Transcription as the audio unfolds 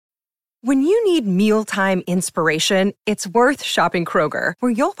When you need mealtime inspiration, it's worth shopping Kroger,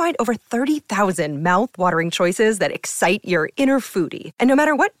 where you'll find over 30,000 mouth-watering choices that excite your inner foodie. And no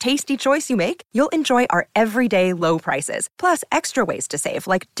matter what tasty choice you make, you'll enjoy our everyday low prices, plus extra ways to save,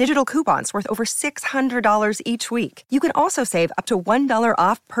 like digital coupons worth over $600 each week. You can also save up to $1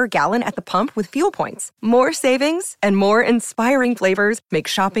 off per gallon at the pump with fuel points. More savings and more inspiring flavors make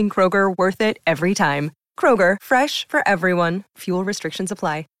shopping Kroger worth it every time. Kroger, fresh for everyone. Fuel restrictions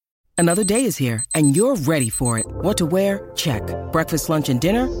apply. Another day is here, and you're ready for it. What to wear? Check. Breakfast, lunch, and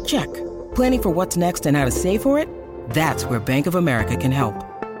dinner? Check. Planning for what's next and how to save for it? That's where Bank of America can help.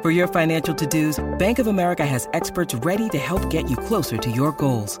 For your financial to-dos, Bank of America has experts ready to help get you closer to your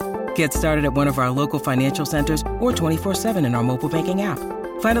goals. Get started at one of our local financial centers or 24/7 in our mobile banking app.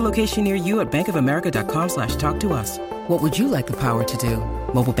 Find a location near you at bankofamerica.com/talktous. What would you like the power to do?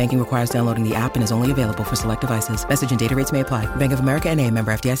 Mobile banking requires downloading the app and is only available for select devices. Message and data rates may apply. Bank of America N.A.,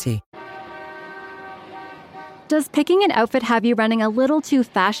 member FDIC. Does picking an outfit have you running a little too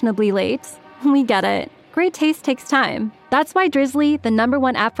fashionably late? We get it. Great taste takes time. That's why Drizzly, the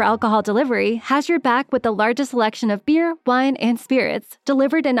 #1 app for alcohol delivery, has your back with the largest selection of beer, wine, and spirits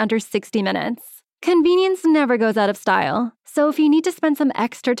delivered in under 60 minutes. Convenience never goes out of style. So if you need to spend some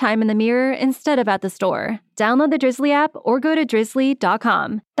extra time in the mirror instead of at the store, download the Drizzly app or go to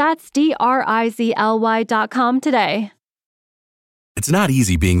drizzly.com. That's DRIZLY.com today. It's not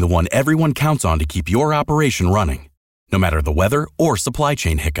easy being the one everyone counts on to keep your operation running, no matter the weather or supply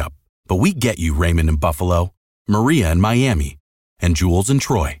chain hiccup. But we get you, Raymond in Buffalo, Maria in Miami, and Jules in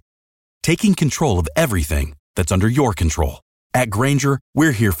Troy. Taking control of everything that's under your control. At Grainger,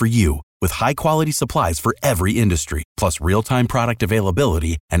 we're here for you with high-quality supplies for every industry, plus real-time product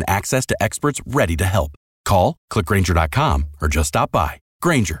availability and access to experts ready to help. Call, click Grainger.com, or just stop by.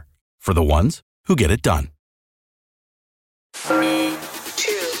 Grainger, for the ones who get it done. 3, 2,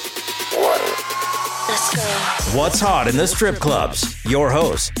 1, let's go. What's hot in the strip clubs? Your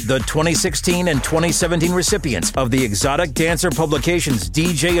hosts, the 2016 and 2017 recipients of the Exotic Dancer Publications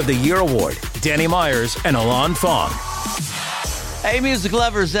DJ of the Year Award, Danny Myers and Alon Fong. Hey, music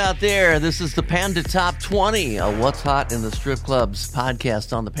lovers out there. This is the Panda Top 20, a What's Hot in the Strip Clubs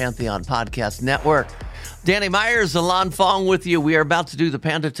podcast on the Pantheon Podcast Network. Danny Myers, Alon Fong with you. We are about to do the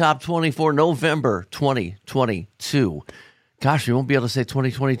Panda Top 20 for November 2022. Gosh, we won't be able to say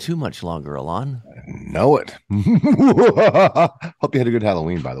 2022 much longer, Alon. Know it. Hope you had a good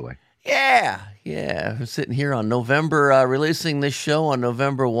Halloween, by the way. Yeah. We're sitting here on November, releasing this show on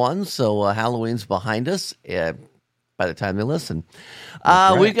November 1, so Halloween's behind us by the time they listen.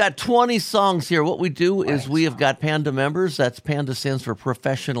 We've got 20 songs here. What we do is we have got Panda members. That's Panda stands for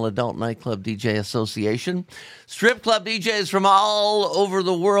Professional Adult Nightclub DJ Association. Strip club DJs from all over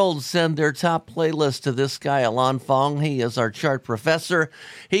the world send their top playlist to this guy, Alon Fong. He is our chart professor.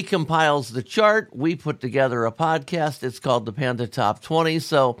 He compiles the chart. We put together a podcast. It's called the Panda Top 20.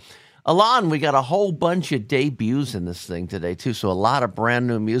 So, Alon, we got a whole bunch of debuts in this thing today, too. So a lot of brand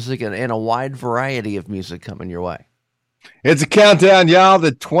new music and a wide variety of music coming your way. It's a countdown, y'all.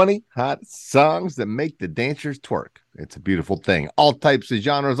 The 20 hot songs that make the dancers twerk. It's a beautiful thing. All types of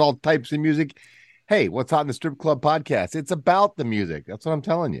genres, all types of music. Hey, What's Hot in the Strip Club podcast? It's about the music. That's what I'm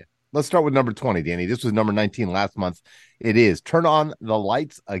telling you. Let's start with number 20, Danny. This was number 19 last month. It is Turn On the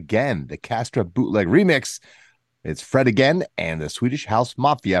Lights Again, the Castra bootleg remix. It's Fred Again and the Swedish House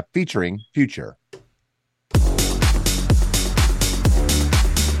Mafia featuring Future.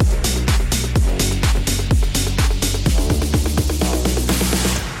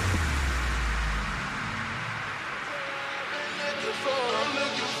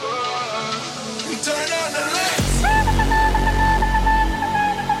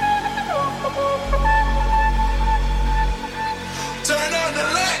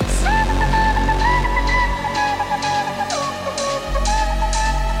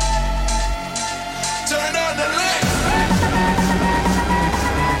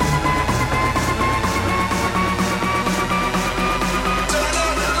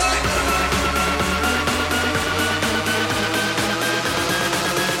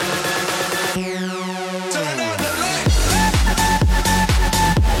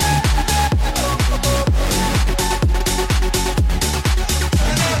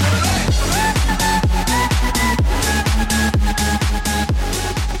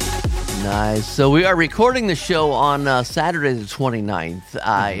 So we are recording the show on Saturday the 29th.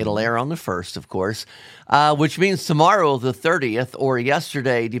 It'll air on the 1st, of course, which means tomorrow the 30th or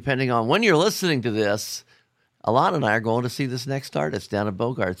yesterday, depending on when you're listening to this, Alon and I are going to see this next artist down at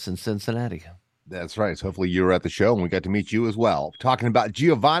Bogart's in Cincinnati. That's right. So hopefully you were at the show and we got to meet you as well. Talking about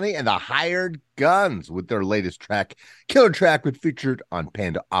Giovanni and the Hired Guns with their latest track, Killer Track, which featured on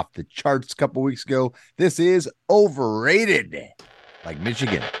Panda Off the Charts a couple weeks ago. This is Overrated, like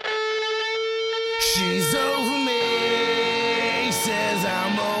Michigan. She's over me, says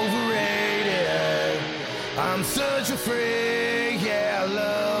I'm overrated. I'm such a freak, yeah, I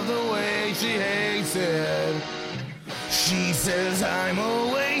love the way she hates it. She says I'm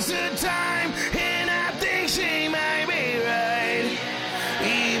a waste of time, and I think she might be right.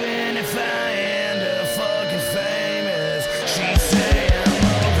 Even if I end up fucking famous, she say I'm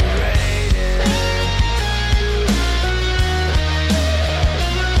overrated.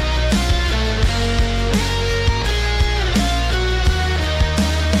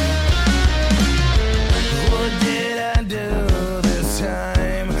 What did I do this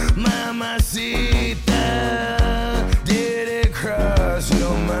time, Mamacita? Did it cross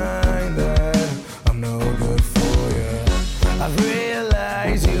your mind that I'm no good for you? I've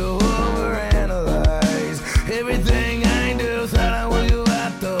realized you overanalyze everything I do. Thought I was you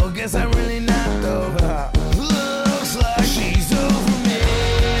out though, guess I'm really not though. Looks like she's over me,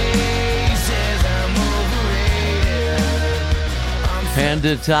 says I'm overrated.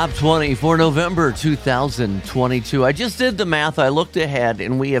 Panda Top 20 for November 2022. I just did the math. I looked ahead,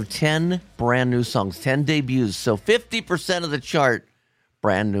 and we have 10 brand new songs, 10 debuts. So 50% of the chart,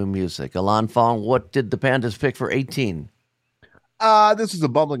 brand new music. Alon Fong, what did the Pandas pick for 18? This is a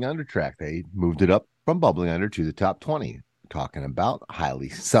Bubbling Under track. They moved it up from Bubbling Under to the top 20. Talking about Highly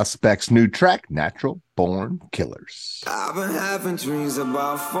Suspect's new track, Natural Born Killers. I've been having dreams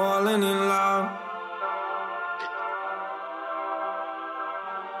about falling in love.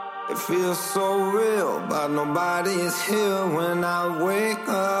 It feels so real, but nobody is here when I wake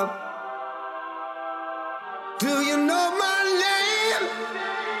up. Do you know my name?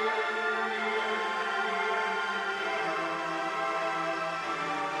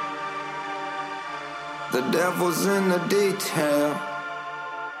 The devil's in the detail.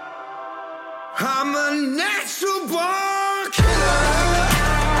 I'm a natural born killer.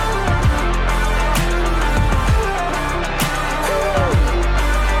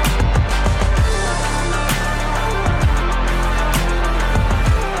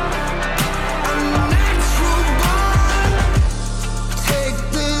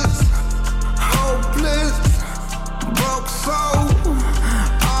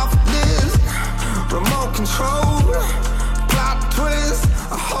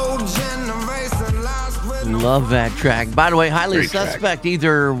 Love that track. By the way, Highly Great Suspect track.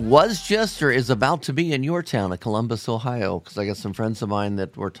 either was just or is about to be in your town of Columbus, Ohio, because I got some friends of mine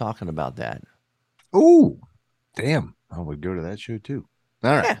that were talking about that. Ooh, damn. I would go to that show too.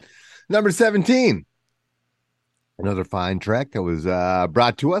 All right. Yeah. Number 17. Another fine track that was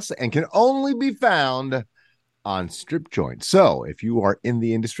brought to us and can only be found on Strip Joint. So if you are in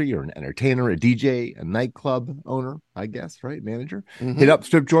the industry, you're an entertainer, a DJ, a nightclub owner, I guess, right? Manager, hit up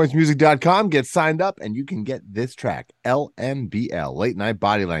stripjointsmusic.com, get signed up, and you can get this track, LNBL, Late Night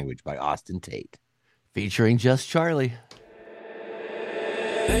Body Language by Austin Tate. Featuring Just Charlie.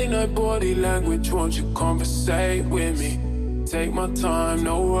 Late night body language, won't you conversate with me? Take my time,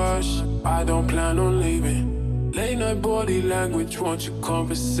 no rush, I don't plan on leaving. Late night body language, won't you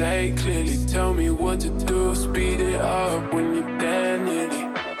conversate clearly? Tell me what to do, speed it up when you're there nearly.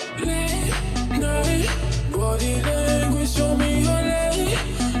 Late night body language, show me your late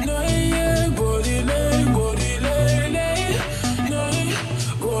night, yeah. Body language, late night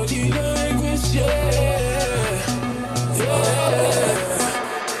body language, yeah.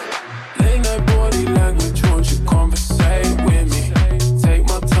 Late night body language, won't you conversate with me? Take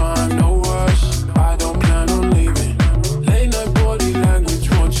my time, no rush, I don't plan on leaving. Late night body language,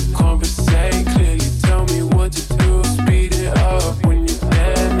 won't you conversate clearly? Tell me what to do, speed it up when you're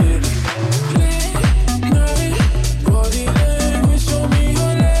there nearly. Late night body language, show me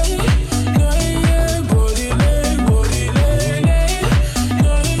your late night, yeah. Body language, late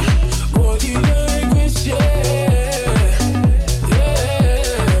night body language, yeah.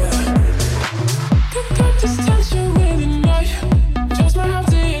 Just touch you really nice. Just might have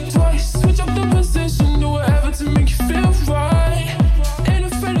to hit twice. Switch up the position, do whatever to make you feel right. Ain't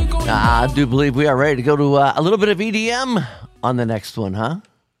afraid to go. I do believe we are ready to go to a little bit of EDM on the next one, huh?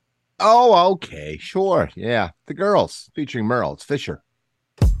 Oh, okay, sure. Yeah, The Girls featuring Merle. It's Fisher.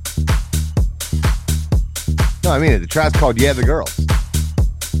 No, I mean it. The track's called Yeah, The Girls.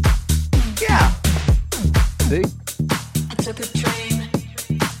 Yeah. See? I took a train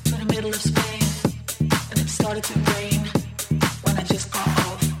to the middle of Spain, and it started to rain when I just got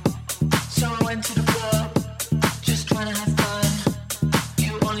off. So I went to the club, just trying to have fun.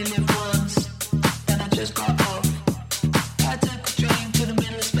 You only live once,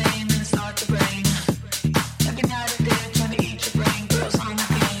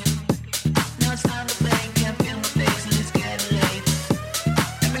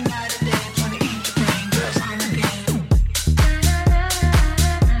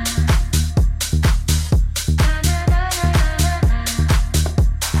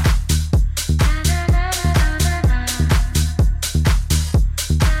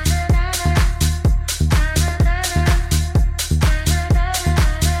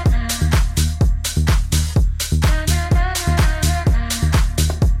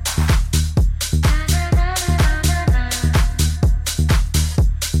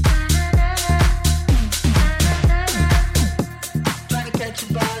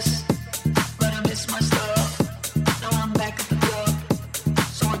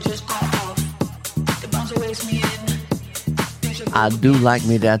 just got off. The bouncer wakes me in. I do like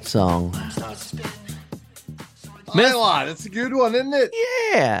me that song. Mylon, it's a good one, isn't it?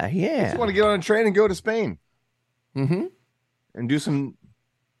 Yeah, yeah. Just want to get on a train and go to Spain. Mm-hmm. And do some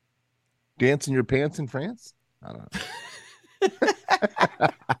dance in your pants in France? I don't know.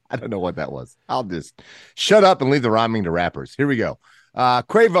 I don't know what that was. I'll just shut up and leave the rhyming to rappers. Here we go.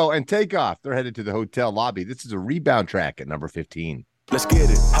 Quavo and Takeoff. They're headed to the hotel lobby. This is a rebound track at number 15. Let's get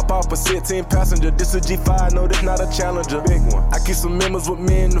it. Hop off a 16 passenger. This a G5, no, this not a Challenger. Big one. I keep some members with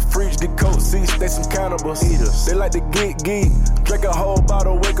me in the fridge. The coat seats, they some cannibals. Eaters. They like to geek. Drink a whole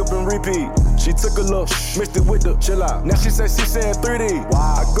bottle, wake up and repeat. She took a look, mixed it with the chill out. Now she say she saying 3D.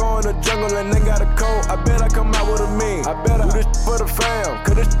 Wow. I go in the jungle and they got a coat. I bet I come out with a mean. I bet I do this for the fam,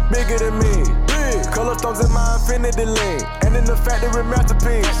 cause this bigger than me. Big. Color stones in my infinity lane. And in the factory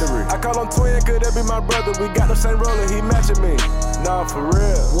masterpiece. I call him twin, could that be my brother? We got the same roller, he matching me. Nah, for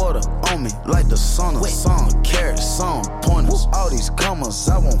real. Water on me like the sauna. Some carrots, some pointers. All these commas,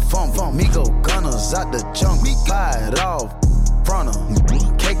 I won't fumble. Me go gunners out the jungle. Buy it off. Front of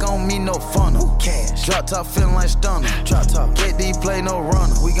cake on me, no funnel. Cash. Drop top feeling like stunner. Drop top. KD play no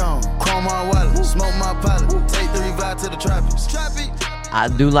runner. We gon' chrome my wallet. Smoke my pilot. Take the revive to the trappies. I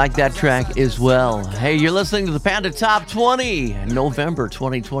do like that track as well. Hey, you're listening to the Panda Top 20, November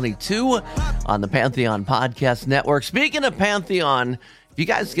 2022 on the Pantheon Podcast Network. Speaking of Pantheon, if you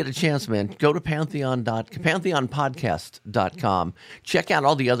guys get a chance, man, go to pantheonpodcast.com. Check out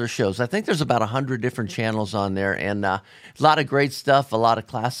all the other shows. I think there's about 100 different channels on there, and a lot of great stuff, a lot of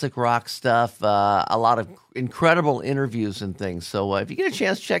classic rock stuff, a lot of incredible interviews and things. So if you get a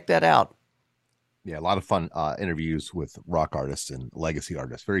chance, check that out. Yeah, a lot of fun interviews with rock artists and legacy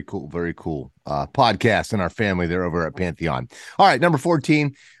artists. Very cool, very cool podcast in our family there over at Pantheon. All right, number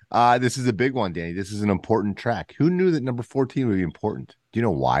 14. This is a big one, Danny. This is an important track. Who knew that number 14 would be important? Do you know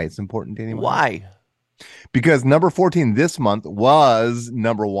why it's important, Danny? Why? Because number 14 this month was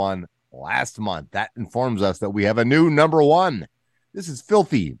number 1 last month. That informs us that we have a new number 1. This is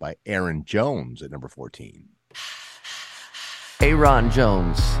Filthy by Aaron Jones at number 14. Aaron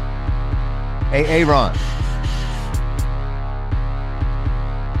Jones. Hey, Aaron.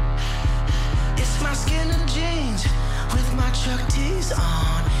 It's my skin and jeans with my Chuck T's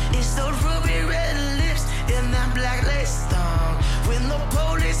on. It's those ruby red lips and that black lace thong. When the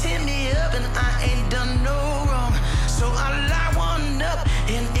police hit me up and I ain't done no wrong, so I light one up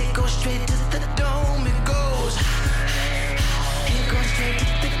and it goes straight to the dome. It goes straight to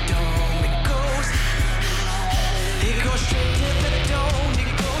the dome. It goes straight to the dome.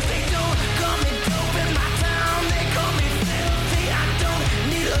 It goes. They don't call me dope in my town. They call me filthy. I don't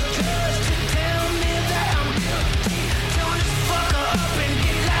need a judge to tell me that I'm guilty. Don't just fuck her up and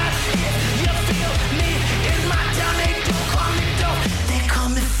get loud. If you feel me in my town, they don't call me dope. They call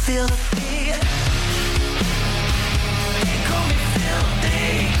me filthy. They call me filthy.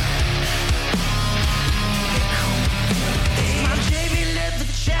 They call me filthy. My JV leather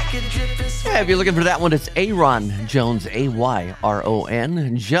jacket dripping. Yeah, if you're looking for that one, it's Aaron Jones,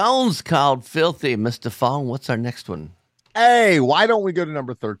 Ayron. Jones called Filthy. Mr. Fong, what's our next one? Hey, why don't we go to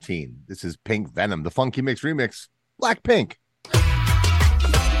number 13? This is Pink Venom, the Funky Mix remix, Blackpink.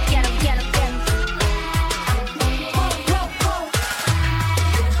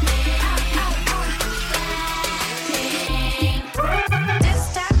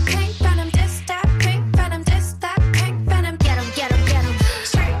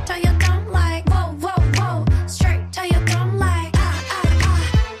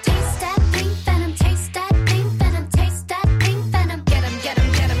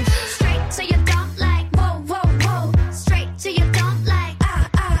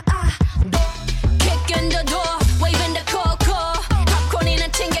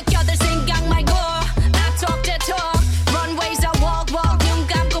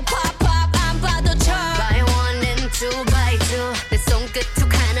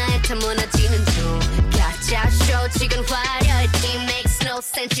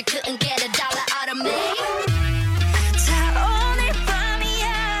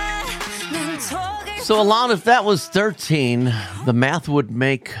 So, Alon, if that was 13, the math would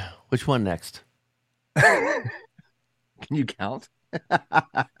make which one next? Can you count?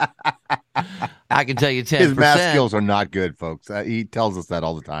 I can tell you 10%. His math skills are not good, folks. He tells us that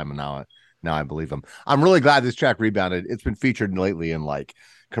all the time, and now I believe him. I'm really glad this track rebounded. It's been featured lately in like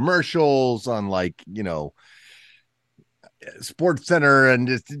commercials, on like, you know, Sports Center,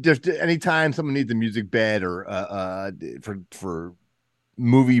 and just anytime someone needs a music bed or for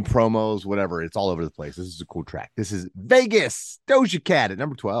movie promos, whatever, it's all over the place. This is a cool track. This is Vegas, Doja Cat at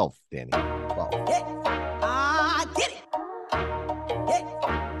number 12, Danny. 12. I did it.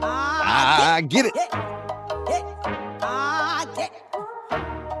 I get it.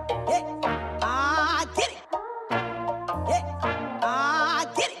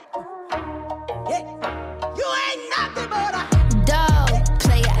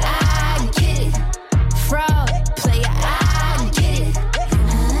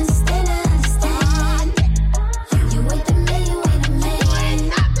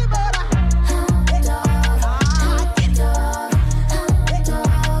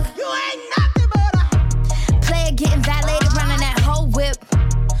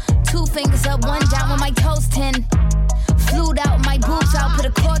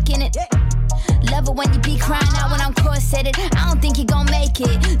 When you be crying out when I'm corseted, I don't think you gon' make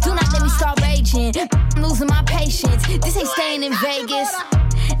it. Do not let me start raging. I'm losing my patience. This ain't staying in Vegas.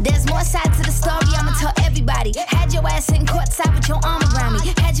 There's more side to the story, I'ma tell everybody. Had your ass sitting courtside with your arm around me.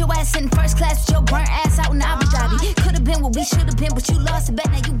 Had your ass sitting first class with your burnt ass out in Abu Dhabi. Could've been what we should've been, but you lost a bet,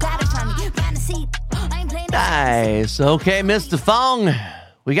 now you got it from me. Find a seat. I ain't playing. Nice. Okay, Mr. Fong.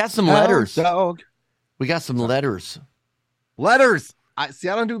 We got some letters. Dog. We got some letters. Letters. I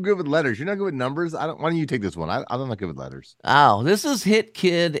don't do good with letters. You're not good with numbers. Why don't you take this one? I'm not good with letters. Oh, this is Hit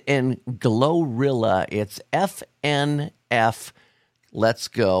Kid and Glorilla. It's FNF. Let's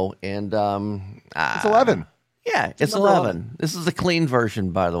go. And it's 11. Yeah, it's 11. This is the clean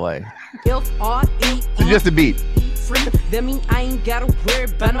version, by the way. It's just a beat. That mean I ain't gotta worry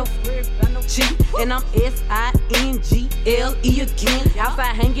about no cheat. And I'm SINGLE again.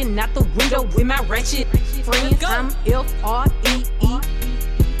 Outside hanging out the window with my ratchet friends. I'm FREE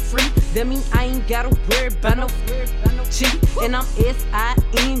free. That mean I ain't gotta worry about no cheat. And I'm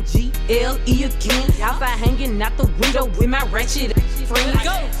SINGLE again. Outside hanging out the window with my ratchet friends.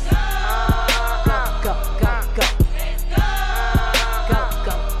 Go.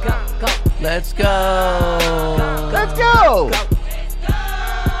 Let's go. Let's go.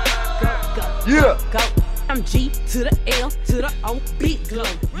 Yeah. I'm G to the L to the O, beat glow.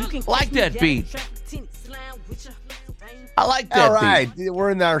 You can like that beat. I like that All right.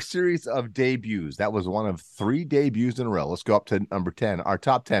 We're in our series of debuts. That was one of 3 debuts in a row. Let's go up to number 10, our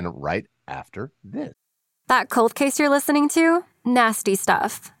top 10 right after this. That cold case you're listening to? Nasty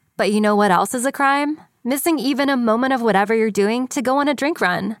stuff. But you know what else is a crime? Missing even a moment of whatever you're doing to go on a drink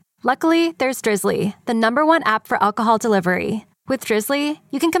run. Luckily, there's Drizzly, the #1 app for alcohol delivery. With Drizzly,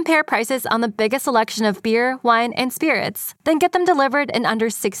 you can compare prices on the biggest selection of beer, wine, and spirits, then get them delivered in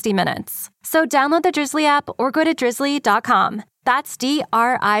under 60 minutes. So download the Drizzly app or go to drizzly.com. That's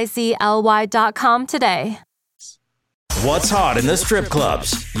DRIZLY.com today. What's hot in the strip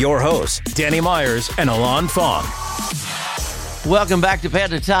clubs? Your hosts, Danny Myers and Alon Fong. Welcome back to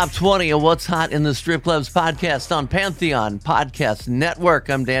Panda Top 20 of What's Hot in the Strip Clubs podcast on Pantheon Podcast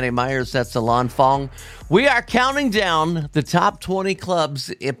Network. I'm Danny Myers. That's Alon Fong. We are counting down the top 20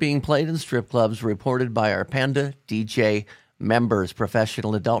 clubs being played in strip clubs reported by our Panda DJ members,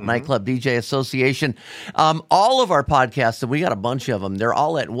 Professional Adult Nightclub DJ Association. All of our podcasts, and we got a bunch of them, they're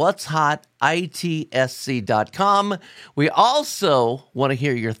all at what'shotitsc.com. We also want to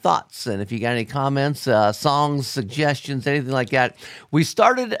hear your thoughts, and if you got any comments, songs, suggestions, anything like that, we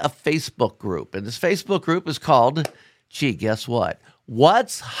started a Facebook group, and this Facebook group is called, guess what?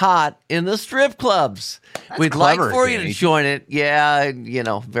 What's Hot in the Strip Clubs? We'd clever, like for Danny. you to join it. Yeah,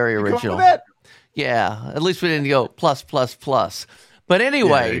 very original. Yeah, at least we didn't go plus. But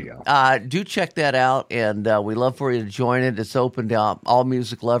anyway, do check that out, and we love for you to join it. It's open to all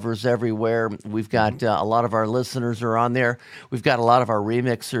music lovers everywhere. We've got a lot of our listeners are on there. We've got a lot of our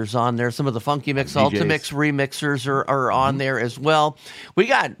remixers on there. Some of the Funky Mix Ultimix remixers are on there as well. We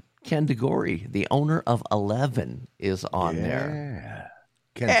got Ken DeGory, the owner of 11, is on there.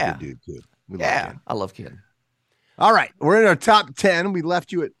 Ken's a good dude, too. We love Ken. I love Ken. All right, we're in our top 10. We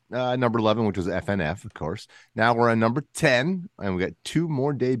left you at number 11, which was FNF, of course. Now we're on number 10, and we got 2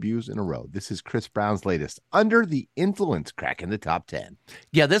 more debuts in a row. This is Chris Brown's latest, Under the Influence, cracking the top 10.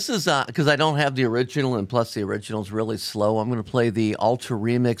 Yeah, this is because I don't have the original, and plus the original's really slow. I'm going to play the Ultra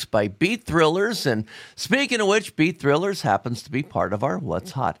remix by Beat Thrillers. And speaking of which, Beat Thrillers happens to be part of our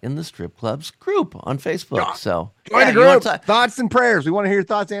What's Hot in the Strip Clubs group on Facebook. So, Join the group. Thoughts and prayers. We want to hear your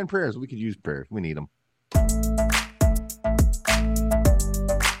thoughts and prayers. We could use prayers. We need them.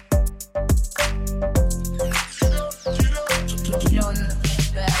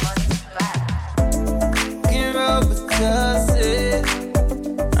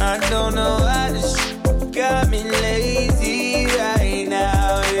 I don't know why this got me lazy right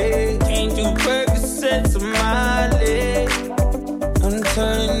now. Yeah. Can't do Percocets on my leg. I'm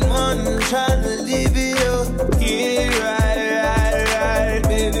turning one, trying to live it up. Get it right,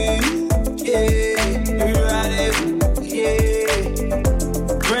 baby. Yeah.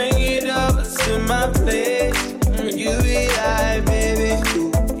 place. You be like, baby,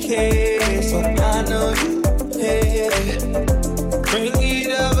 who cares? So I know you pay. Bring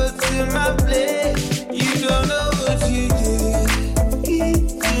it over to my place. You don't know what you did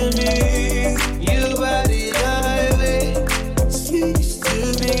to me. Your body like speaks to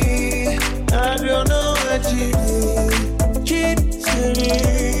me. I don't know what you did to me.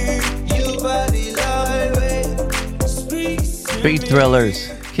 Your body like speaks to me. Beat Thrillers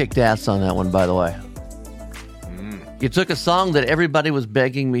kicked ass on that one, by the way. You took a song that everybody was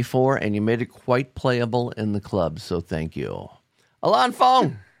begging me for, and you made it quite playable in the club, so thank you. Alon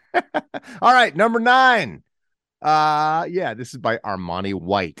Fong. All right, number 9. Yeah, this is by Armani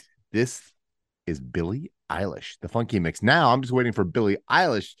White. This is Billie Eilish, the funky mix. Now I'm just waiting for Billie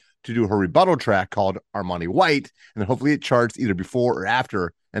Eilish to do her rebuttal track called Armani White, and then hopefully it charts either before or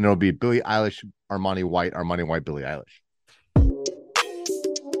after, and it'll be Billie Eilish, Armani White, Billie Eilish.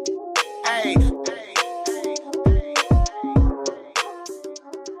 Hey.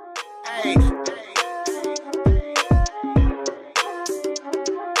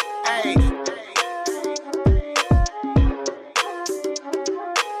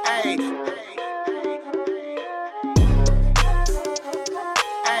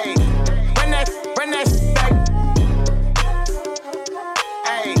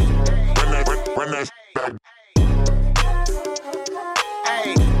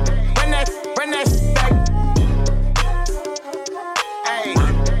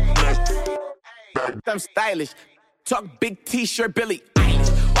 I'm stylish. Talk big t-shirt, Billie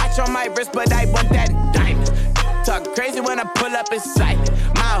Eilish. Watch on my wrist, but I want that diamond. Talk crazy when I pull up in sight.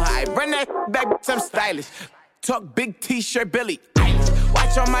 Mile high, run that back, I'm stylish. Talk big t-shirt, Billie Eilish.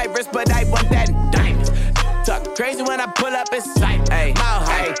 Watch on my wrist, but I want that diamond. Talk crazy when I pull up in sight. Mile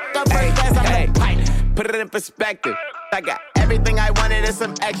high, the first class, I'm the pilot. Put it in perspective. I got everything I wanted and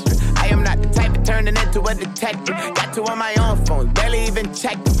some extra. I am not the type of turning into a detective. Got two on my own phone, barely even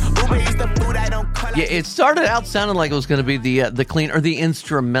checked them. Uber eats the food I don't call. Yeah, it started out sounding like it was going to be the clean or the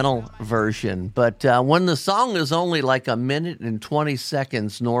instrumental version, but when the song is only like a minute and 20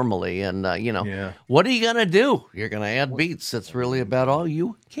 seconds normally, and what are you going to do? You're going to add beats. That's really about all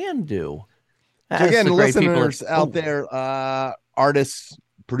you can do. So again, listeners out there, artists,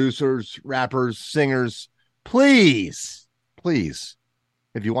 producers, rappers, singers, please,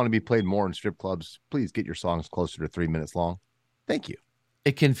 if you want to be played more in strip clubs, please get your songs closer to 3 minutes long. Thank you.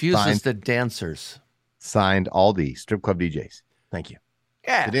 It confuses the dancers. Signed, all the strip club DJs. Thank you.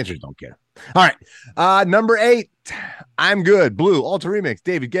 Yeah. The dancers don't care. All right. Number 8, I'm Good. Blue, Alter Remix,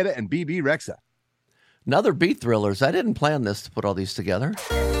 David Guetta, and BB Rexa. Another Beat Thrillers. I didn't plan this to put all these together.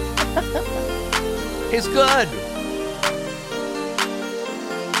 It's good.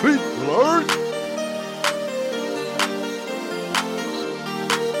 Beat Thrillers.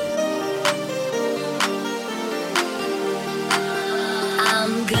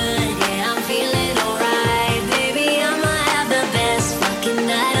 I'm good, yeah, I'm feeling alright. Baby, I'ma have the best fucking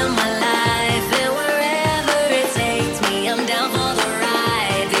night of my life. And wherever it takes me, I'm down for the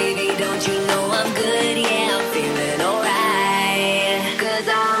ride. Baby, don't you know I'm good, yeah, I'm feeling alright. 'Cause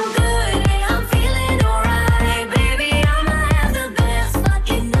I'm good, yeah, I'm feeling alright. Baby, I'ma have the best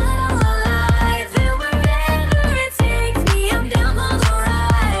fucking night of my life. And wherever it takes me, I'm down for the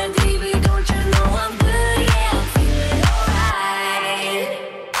ride. Baby, don't you know I'm good, yeah, I'm feeling alright.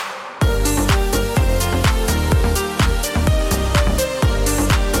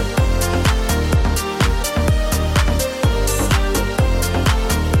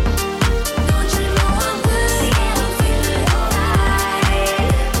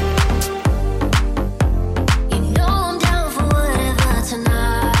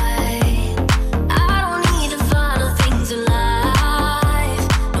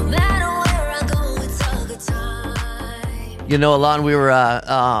 You know, Alon, we were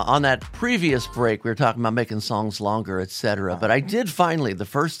on that previous break. We were talking about making songs longer, etc. But I did finally, the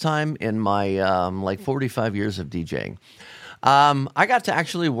first time in my 45 years of DJing, I got to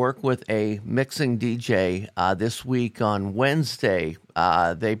actually work with a mixing DJ this week on Wednesday.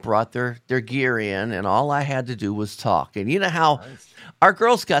 They brought their gear in, and all I had to do was talk. And you know how our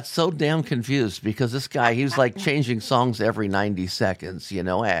girls got so damn confused because this guy, he was like changing songs every 90 seconds,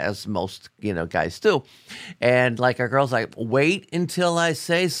 as most, guys do. And like our girls like, wait until I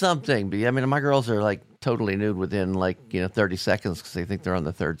say something. But I mean, my girls are like totally nude within 30 seconds because they think they're on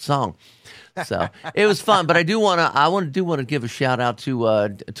the third song. So it was fun. But I want to give a shout out to a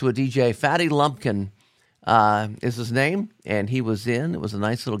DJ, Fatty Lumpkin is his name. And he was in. It was a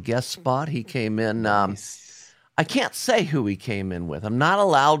nice little guest spot. He came in. I can't say who he came in with. I'm not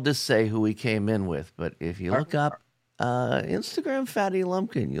allowed to say who he came in with. But if you look up Instagram Fatty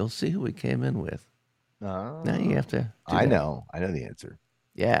Lumpkin, you'll see who he came in with. Now you have to. I know the answer.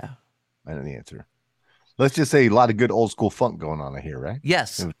 Yeah. I know the answer. Let's just say a lot of good old school funk going on here, right?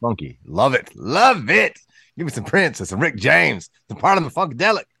 Yes. It was funky. Love it. Love it. Give me some Prince and some Rick James. Some part of the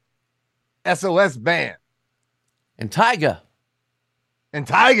Funkadelic. SOS Band. And Tyga.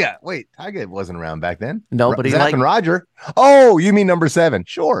 Wait, Tyga wasn't around back then. No, but he Zapp and Roger. Oh, you mean number 7.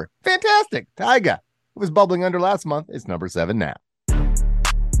 Sure. Fantastic. Tyga. It was bubbling under last month. It's number 7 now.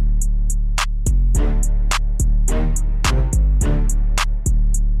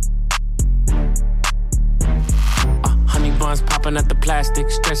 Buns popping at the plastic,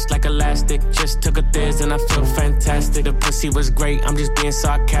 stretched like elastic. Just took a thiz and I feel fantastic. The pussy was great, I'm just being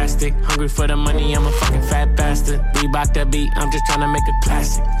sarcastic. Hungry for the money, I'm a fucking fat bastard. Reebok that beat, I'm just trying to make a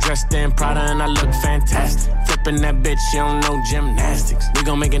classic. Dressed in Prada and I look fantastic. Flipping that bitch, you don't know gymnastics. We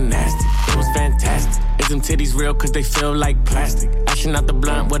gon' make it nasty, it was fantastic. Is them titties real cause they feel like plastic? Ashing out the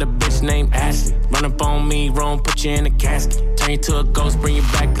blunt with a bitch named Ashley. Run up on me, wrong, put you in a casket. Turn you to a ghost, bring you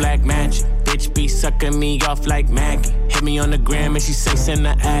back black magic. Bitch be sucking me off like Maggie. Hit me on the gram and she say send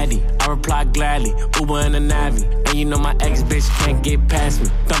the Addy. I reply gladly, Uber and a Navi. And you know my ex bitch can't get past me.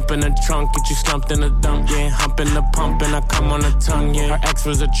 Thump in the trunk, get you stumped in the dump, yeah. Hump in the pump and I come on the tongue, yeah. Her ex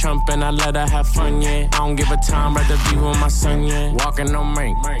was a Trump and I let her have fun, yeah. I don't give a time, rather be with my son, yeah. Walking on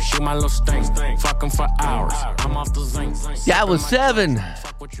me, she my little stink. Fucking for hours, I'm off the zinc. That was 7.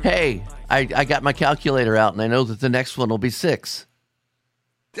 Hey, I got my calculator out and I know that the next one will be 6.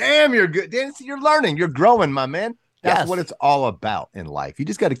 Damn, you're good. Dan, you're learning. You're growing, my man. That's what it's all about in life. You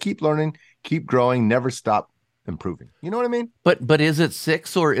just got to keep learning, keep growing, never stop improving. You know what I mean? But is it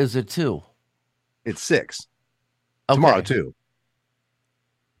 6 or is it 2? It's 6. Okay. Tomorrow, 2.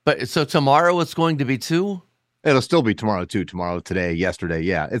 But so tomorrow it's going to be 2? It'll still be tomorrow, 2. Tomorrow, today, yesterday.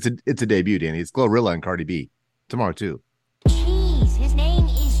 Yeah, it's a debut, Danny. It's Glorilla and Cardi B. Tomorrow, 2. Cheese. His name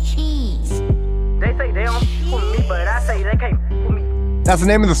is Cheese. They say they don't with me, but I say they can't with me. That's the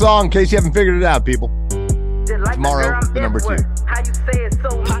name of the song, in case you haven't figured it out, people. Like tomorrow, the number 2. How you say it so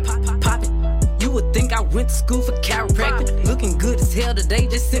pop it. You would think I went to school for chiropractic. Looking good as hell today,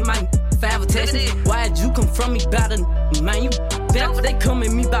 just sent my 5 attachments. Why'd you come from me about a man? You back, they come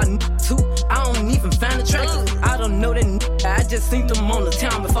at me about 2. I don't even find attractive. I don't know that I just seen them on the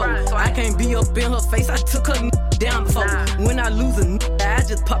town before. I can't be up in her face, I took her down before. When I lose a I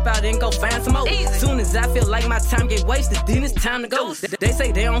just pop out and go find some more. Soon as I feel like my time get wasted, then it's time to go. They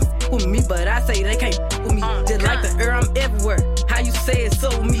say they don't with me, but I say they can't with me. Just like the air, I'm everywhere. How you say it so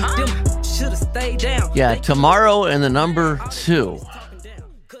with me? Them should've stayed down. Yeah, tomorrow and the number 2.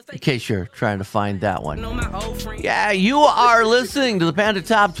 In case you're trying to find that one. Yeah, you are listening to the Panda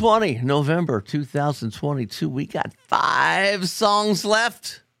Top 20, November 2022. We got 5 songs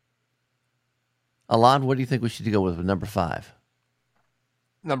left. Alon, what do you think we should go with number 5?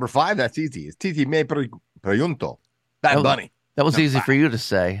 Number 5, that's easy. It's Titi Me Pregunto. Bad Bunny. That was easy for you to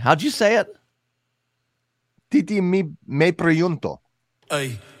say. How'd you say it? Titi Me Pregunto.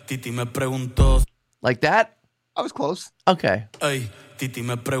 Ay, Titi me preguntó. Like that? I was close. Okay. Ay, Titi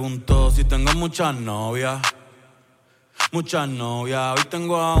me preguntó si tengo muchas novias. Muchas novias. Hoy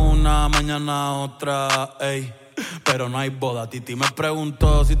tengo a una, mañana a otra. Ey, pero no hay boda. Titi me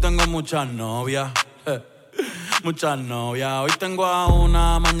preguntó si tengo muchas novias. Muchas novias. Hoy tengo a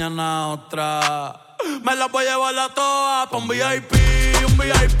una, mañana a otra. Me las voy a llevar a todas pa' un VIP, un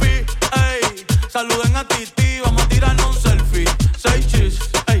VIP. Ey, saluden a Titi, vamos a tirarnos un selfie. 6 chis,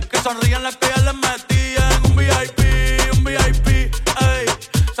 ey, que sonrían las que ya les metí en un VIP, un VIP. Ey,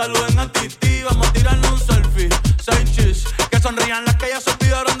 saluden a Titi, vamos a tirarnos un selfie. 6 chis, que sonrían las que ya se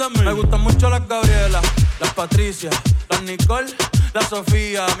olvidaron de mí. Me gustan mucho las Gabriela, las Patricia, las Nicole, la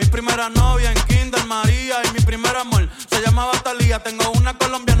Sofía. Mi primera novia en Kinder María y mi primer amor se llamaba Talía. Tengo una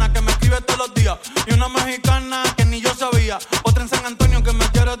colombiana que me escribe todos los días y una mexicana que ni yo sabía. Otra en San Antonio que me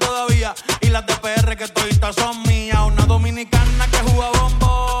quiere todavía y las de PR que toditas son mías. Una dominicana que juega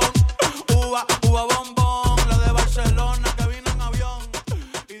bombón, juega bombón. La de Barcelona que vino en avión.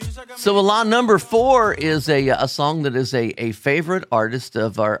 So Alon, number 4 is a song that is a favorite artist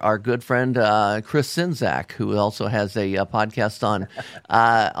of our good friend Chris Czynszak, who also has a podcast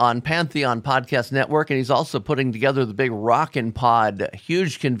on Pantheon Podcast Network, and he's also putting together the big Rockin' Pod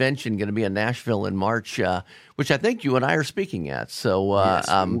huge convention going to be in Nashville in March, which I think you and I are speaking at. So yes,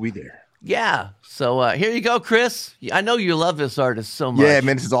 we'll be there. Yeah. So here you go, Chris. I know you love this artist so much. Yeah,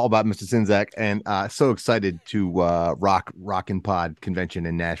 man, this is all about Mr. Czynszak, and so excited to Rockin' Pod convention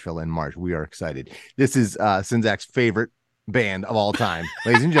in Nashville in March. We are excited. This is Czynszak's favorite band of all time,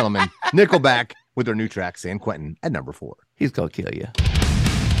 ladies and gentlemen. Nickelback with their new track San Quentin at number 4. He's gonna kill you.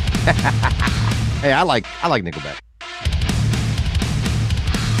 Hey, I like Nickelback.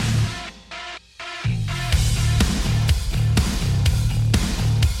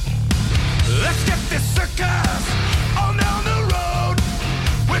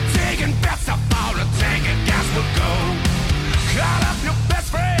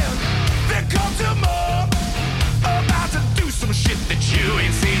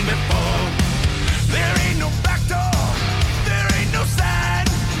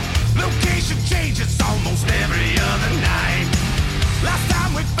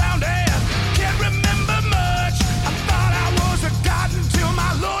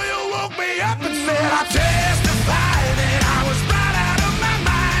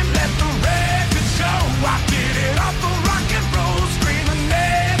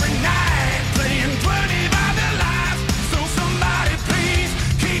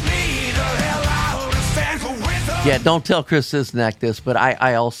 Yeah, don't tell Chris Isnack this, but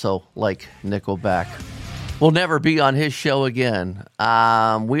I also like Nickelback. We'll never be on his show again.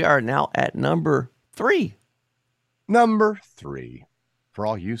 We are now at number 3. Number 3. For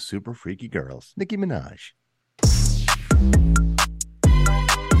all you super freaky girls, Nicki Minaj.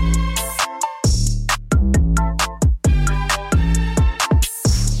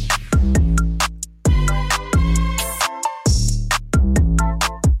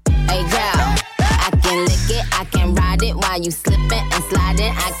 I can ride it while you slipping and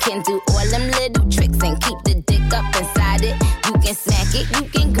sliding. I can do all them little tricks and keep the dick up inside it. You can smack it, you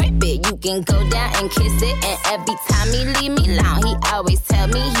can grip it, you can go down and kiss it. And every time he leave me alone, he always tell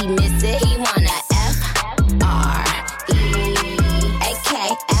me he miss it. He wanna F-R-E-A-K,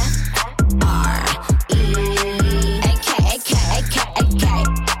 F-R-E-A-K,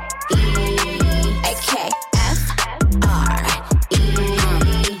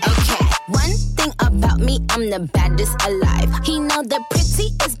 One thing about me, I'm the baddest alive. He know the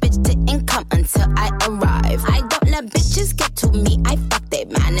prettiest bitch didn't come until I arrive. I don't let bitches get to me. I fuck they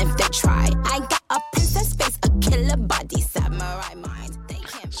man if they try. I got a princess face, a killer body, samurai mind.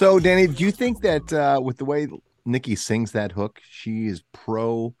 So, Danny, do you think that with the way Nicki sings that hook, she is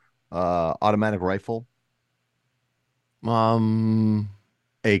pro automatic rifle?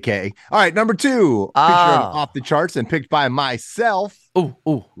 AK. All right, number 2. Featured on Off the Charts and picked by myself.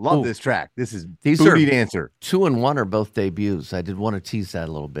 Love this track. This is Booty Dancer. 2 and 1 are both debuts. I did want to tease that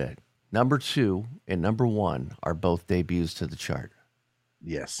a little bit. Number 2 and number 1 are both debuts to the chart.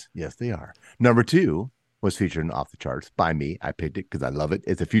 Yes, they are. Number 2 was featured in Off the Charts by me. I picked it because I love it.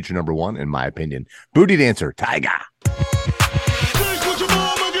 It's a future number 1, in my opinion. Booty Dancer, Tyga.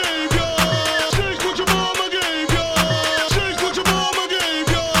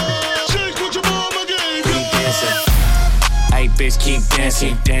 Bitch, keep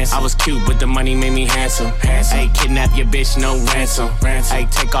dancing. I was cute, but the money made me handsome. Hey, kidnap your bitch, no ransom. Hey,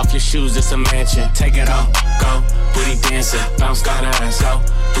 take off your shoes, it's a mansion. Take it off, go, booty dancing, bounce that ass, go,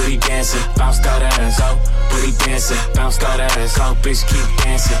 booty dancing, bounce that ass, go, booty dancing, bounce that ass, go, bitch, keep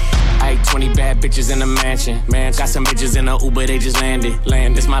dancing. Hey, 20 bad bitches in a mansion. Man, got some bitches in a Uber, they just landed.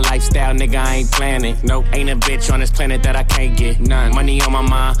 This my lifestyle, nigga, I ain't planning. Nope, ain't a bitch on this planet that I can't get. None. Money on my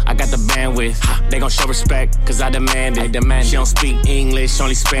mind, I got the bandwidth. They gon' show respect, cause I demand it. She don't speak English,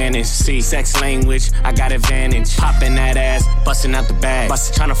 only Spanish. See, sex language, I got advantage. Popping that ass, busting out the bag.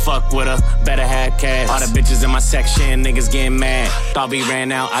 Tryna fuck with her, better have cash. All the bitches in my section, niggas getting mad. Thought we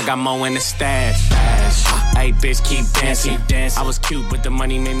ran out, I got more in the stash. Hey, bitch, keep dancing. I was cute, but the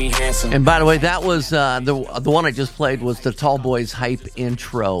money made me handsome. And by the way, that was the one I just played was the Tall Boys Hype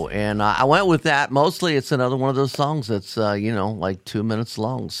intro, and I went with that. Mostly, it's another one of those songs that's like 2 minutes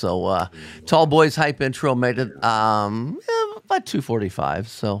long. So, Tall Boys Hype intro made it about 2:45.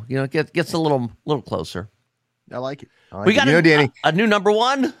 So it gets a little closer. I like it. We got Danny, a new number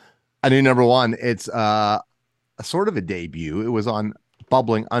 1. A new number 1. It's a sort of a debut. It was on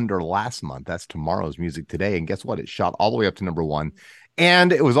Bubbling Under last month. That's tomorrow's music today. And guess what? It shot all the way up to number 1.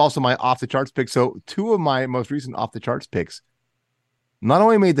 And it was also my off the charts pick. So 2 of my most recent off the charts picks not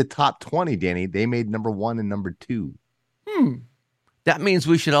only made the top 20, Danny, they made number 1 and number 2. That means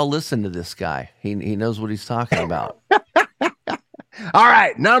we should all listen to this guy. He knows what he's talking about. All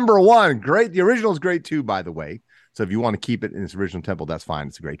right, number 1. Great. The original is great too, by the way. So if you want to keep it in its original tempo, that's fine.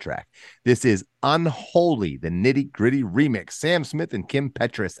 It's a great track. This is Unholy, the Nitty Gritty remix. Sam Smith and Kim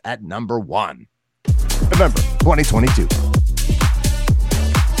Petras at number 1. November 2022.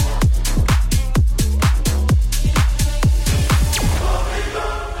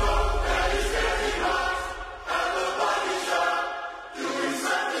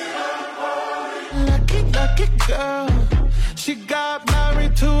 Lucky girl, she got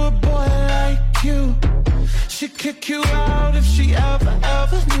married to a boy like you. She'd kick you out if she ever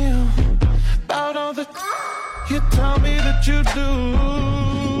knew about all the you tell me that you do.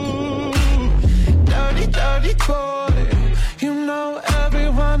 Dirty boy, you know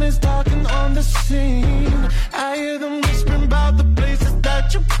everyone is talking on the scene. I hear them whispering about the places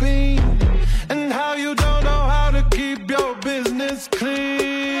that you've been and how you don't know how to keep your business clean.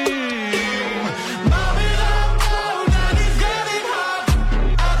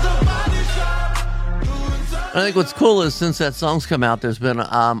 I think what's cool is since that song's come out, there's been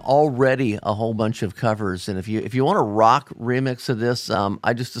already a whole bunch of covers. And if you want a rock remix of this,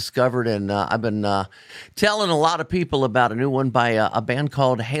 I just discovered, and I've been telling a lot of people about a new one by a band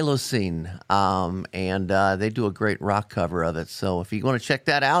called Halocene. And they do a great rock cover of it. So if you want to check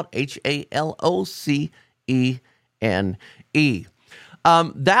that out, HALOCENE.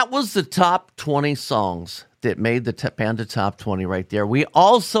 That was the top 20 songs that made the Panda Top 20 right there. We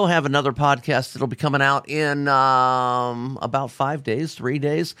also have another podcast that'll be coming out in about 3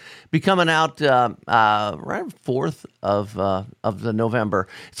 days. Be coming out right 4th of the November.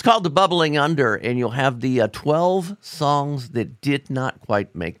 It's called The Bubbling Under, and you'll have the 12 songs that did not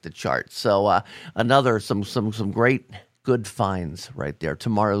quite make the chart. So another some great good finds right there.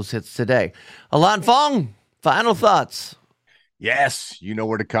 Tomorrow's hits today. Alon Fong, final thoughts. Yes, you know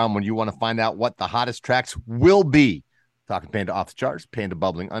where to come when you want to find out what the hottest tracks will be. Talking Panda Off the Charts, Panda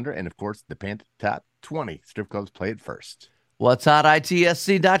Bubbling Under, and of course, the Panda Top 20. Strip clubs play it first. What's Hot,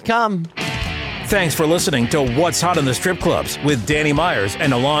 ITSC.com. Thanks for listening to What's Hot in the Strip Clubs with Danny Myers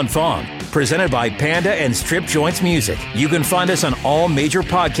and Alon Fong. Presented by Panda and Strip Joints Music. You can find us on all major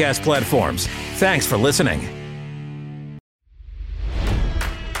podcast platforms. Thanks for listening.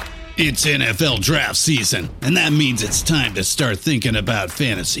 It's NFL draft season, and that means it's time to start thinking about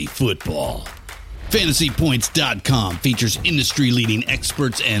fantasy football. FantasyPoints.com features industry-leading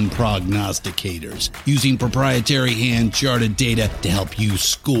experts and prognosticators using proprietary hand-charted data to help you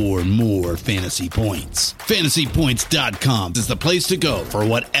score more fantasy points. FantasyPoints.com is the place to go for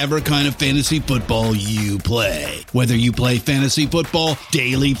whatever kind of fantasy football you play. Whether you play fantasy football,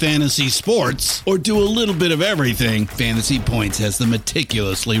 daily fantasy sports, or do a little bit of everything, Fantasy Points has the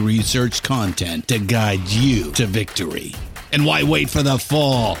meticulously researched content to guide you to victory. And why wait for the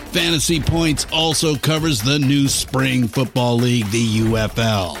fall? Fantasy Points also covers the new spring football league, the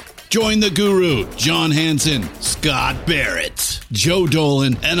UFL. Join the guru, John Hansen, Scott Barrett, Joe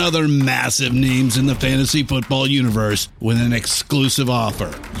Dolan, and other massive names in the fantasy football universe with an exclusive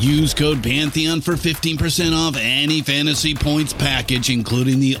offer. Use code Pantheon for 15% off any Fantasy Points package,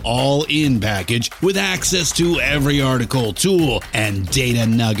 including the all-in package, with access to every article, tool, and data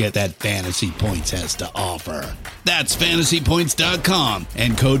nugget that Fantasy Points has to offer. That's FantasyPoints.com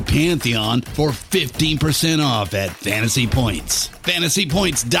and code Pantheon for 15% off at Fantasy Points.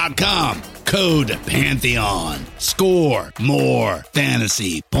 FantasyPoints.com, code Pantheon. Score more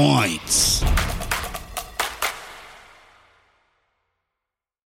fantasy points.